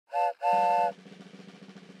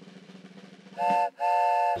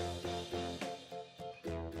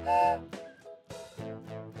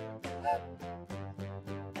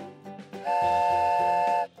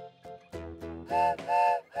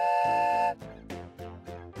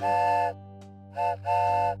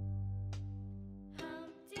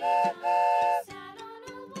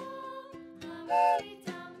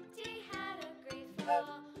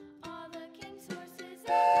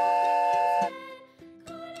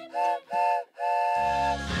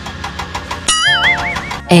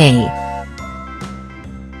A,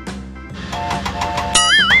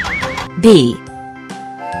 B,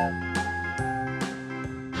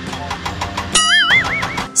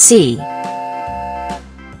 C,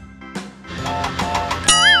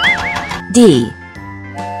 D,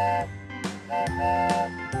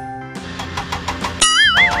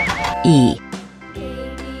 E,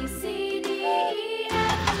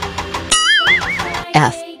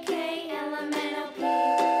 F,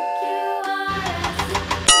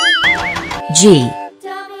 G,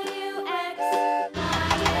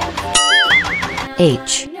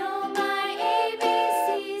 H,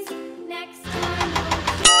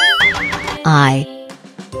 I,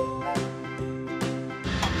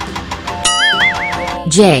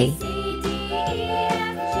 J,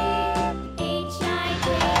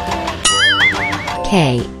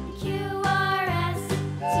 K,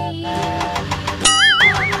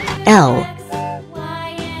 L,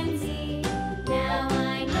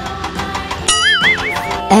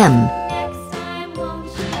 M,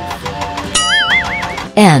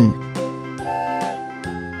 N,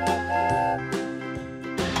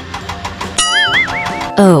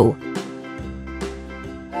 O,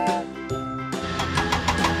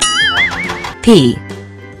 P,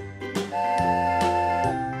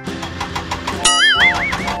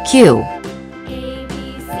 Q,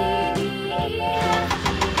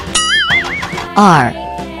 R,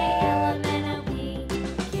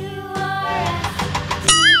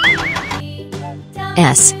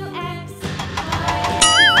 S,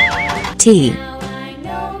 T,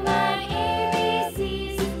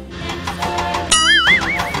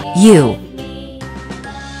 U,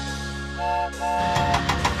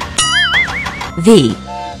 V,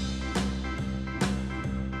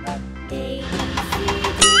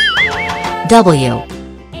 W,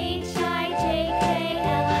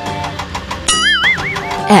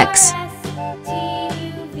 X,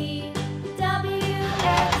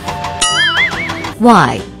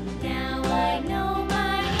 Y,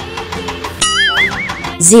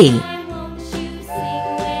 Z,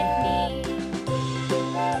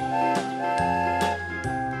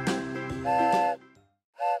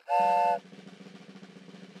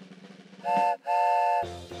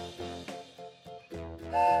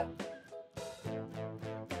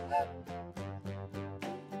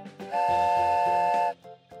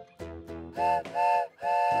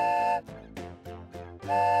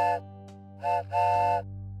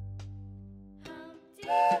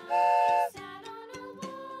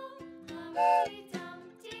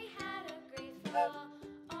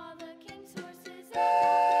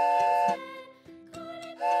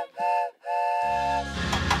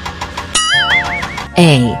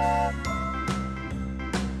 A,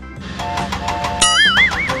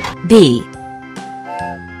 B,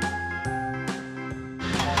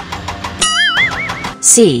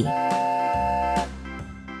 C,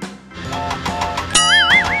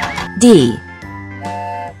 D,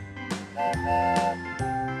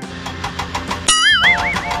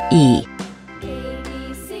 E,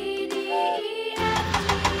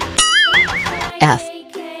 F,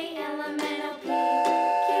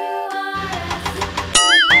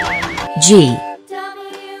 G,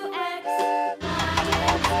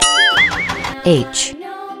 H,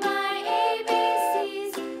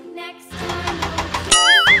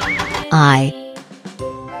 I,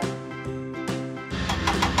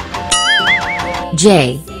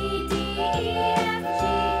 J,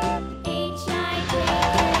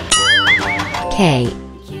 K,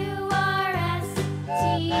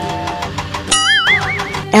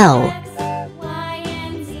 L,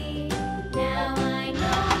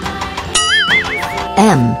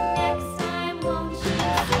 M,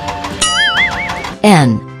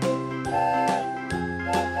 N,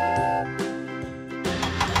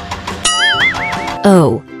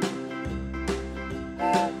 O,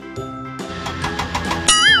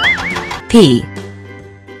 P,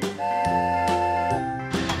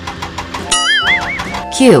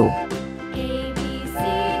 Q,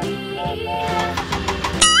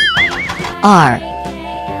 R,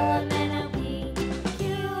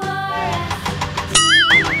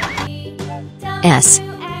 S,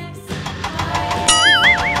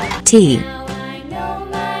 T,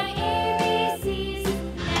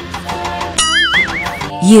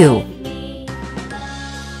 U,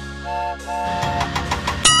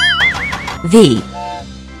 V,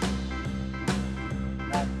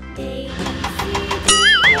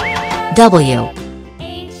 W,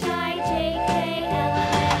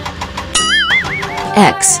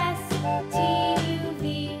 X,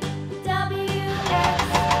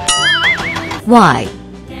 Y,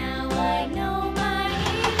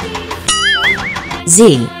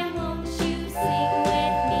 Z,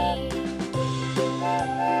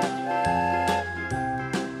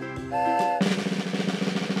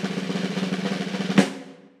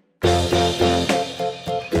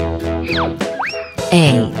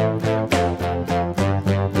 A,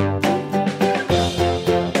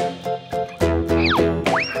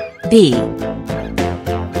 B,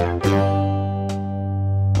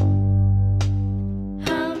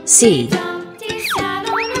 C, Dumpty sat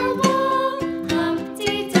on a wall.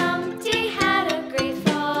 Humpty Dumpty had a great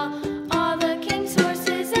fall. All the king's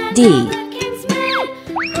horses and D, all the king's men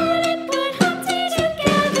couldn't put Humpty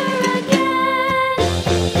together again.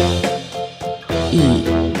 E,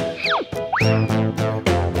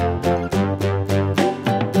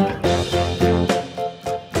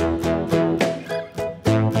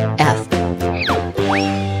 F,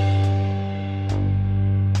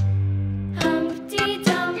 Humpty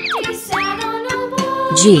Dumpty sat on a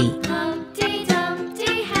wall. G, Humpty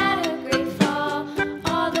Dumpty had a great fall.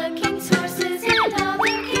 All the king's horses and all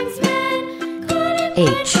the king's men couldn't put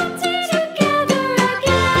H, Humpty together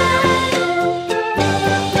again.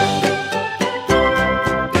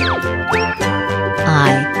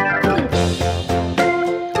 I,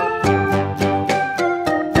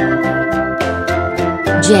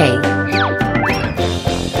 J,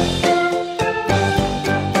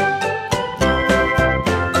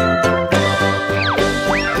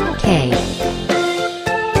 K,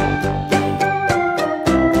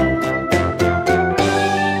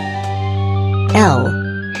 L,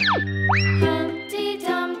 Humpty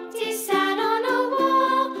Dumpty sat on a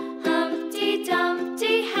wall. Humpty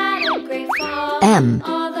Dumpty had a great fall. M,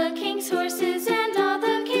 All the king's horses and all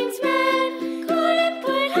the king's men couldn't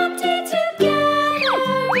put Humpty together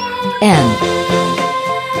N,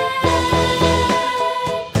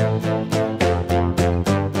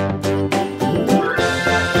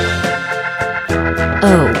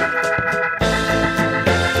 O,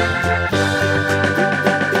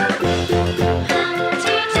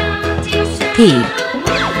 P,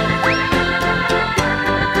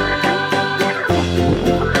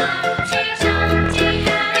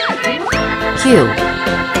 Q,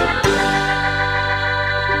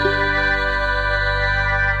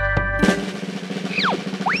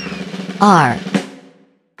 R,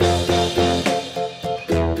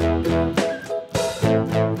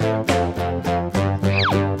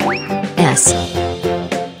 S,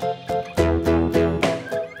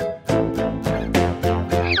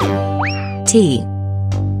 T,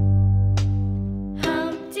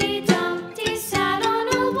 Humpty Dumpty sat on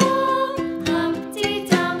a wall. Humpty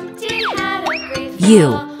Dumpty had a great fall. U,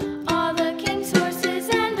 All the king's horses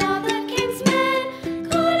and all the king's men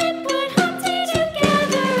couldn't put Humpty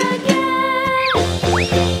together again.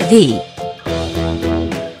 V,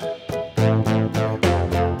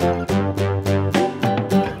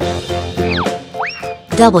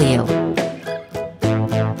 W,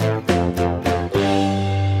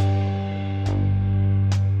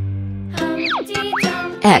 Humpty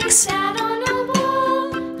Dumpty X, sat on a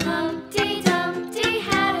wall. Humpty Dumpty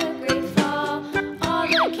had a great fall. All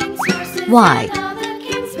the king's horses Y, and all the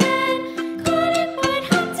king's men couldn't put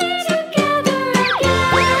Humpty together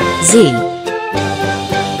again. Z,